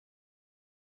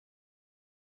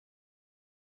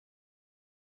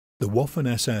The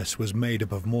Waffen-SS was made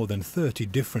up of more than 30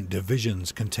 different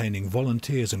divisions containing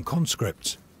volunteers and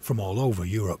conscripts from all over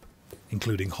Europe,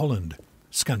 including Holland,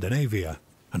 Scandinavia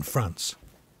and France.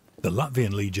 The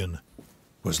Latvian Legion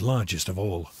was largest of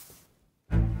all.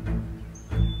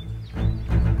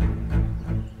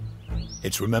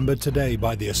 It's remembered today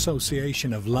by the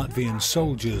Association of Latvian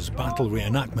Soldiers Battle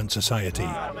Reenactment Society.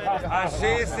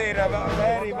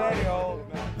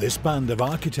 This band of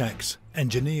architects,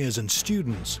 engineers and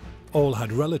students all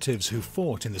had relatives who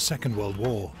fought in the Second World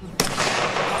War.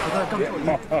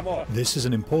 This is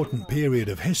an important period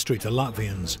of history to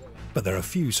Latvians, but there are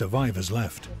few survivors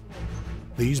left.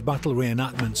 These battle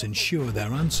reenactments ensure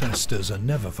their ancestors are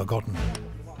never forgotten.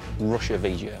 Russia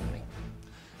v Germany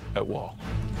at war.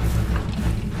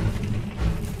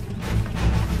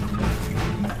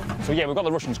 So yeah, we've got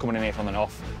the Russians coming in here from the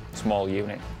north, small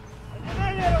unit.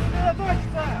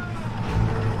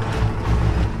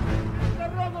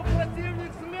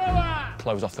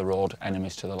 Close off the road,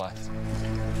 enemies to the left.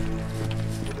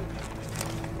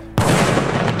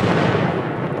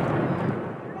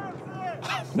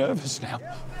 I'm nervous now.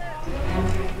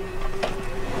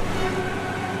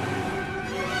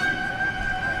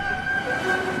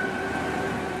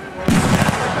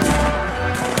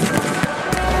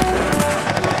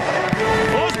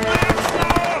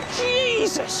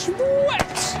 Jesus,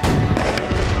 wet!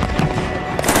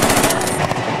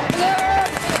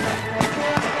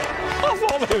 I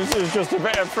thought this was just a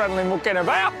bit of friendly mucking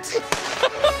about.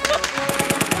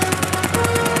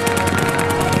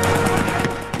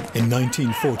 In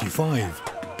 1945,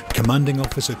 Commanding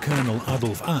Officer Colonel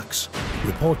Adolf Ax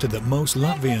reported that most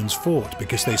Latvians fought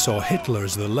because they saw Hitler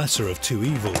as the lesser of two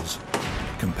evils,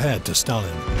 compared to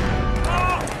Stalin.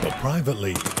 But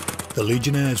privately, the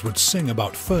Legionnaires would sing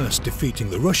about first defeating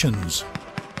the Russians,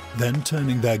 then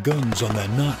turning their guns on their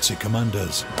Nazi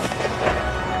commanders.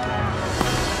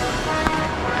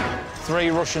 3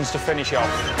 Russians to finish off.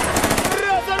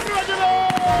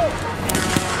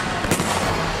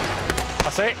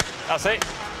 That's it,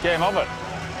 game over.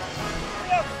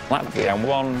 Latvia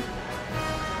 1,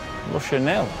 Russia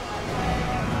 0.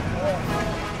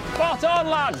 Spot on,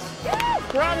 lads!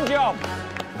 Grand job!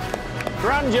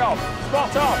 Grand job,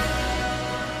 spot on!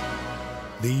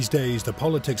 These days, the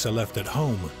politics are left at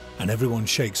home and everyone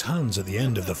shakes hands at the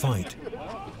end of the fight.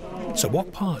 So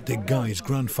what part did Guy's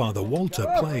grandfather Walter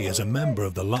play as a member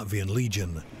of the Latvian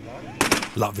Legion?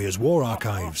 Latvia's war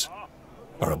archives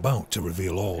are about to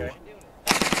reveal all.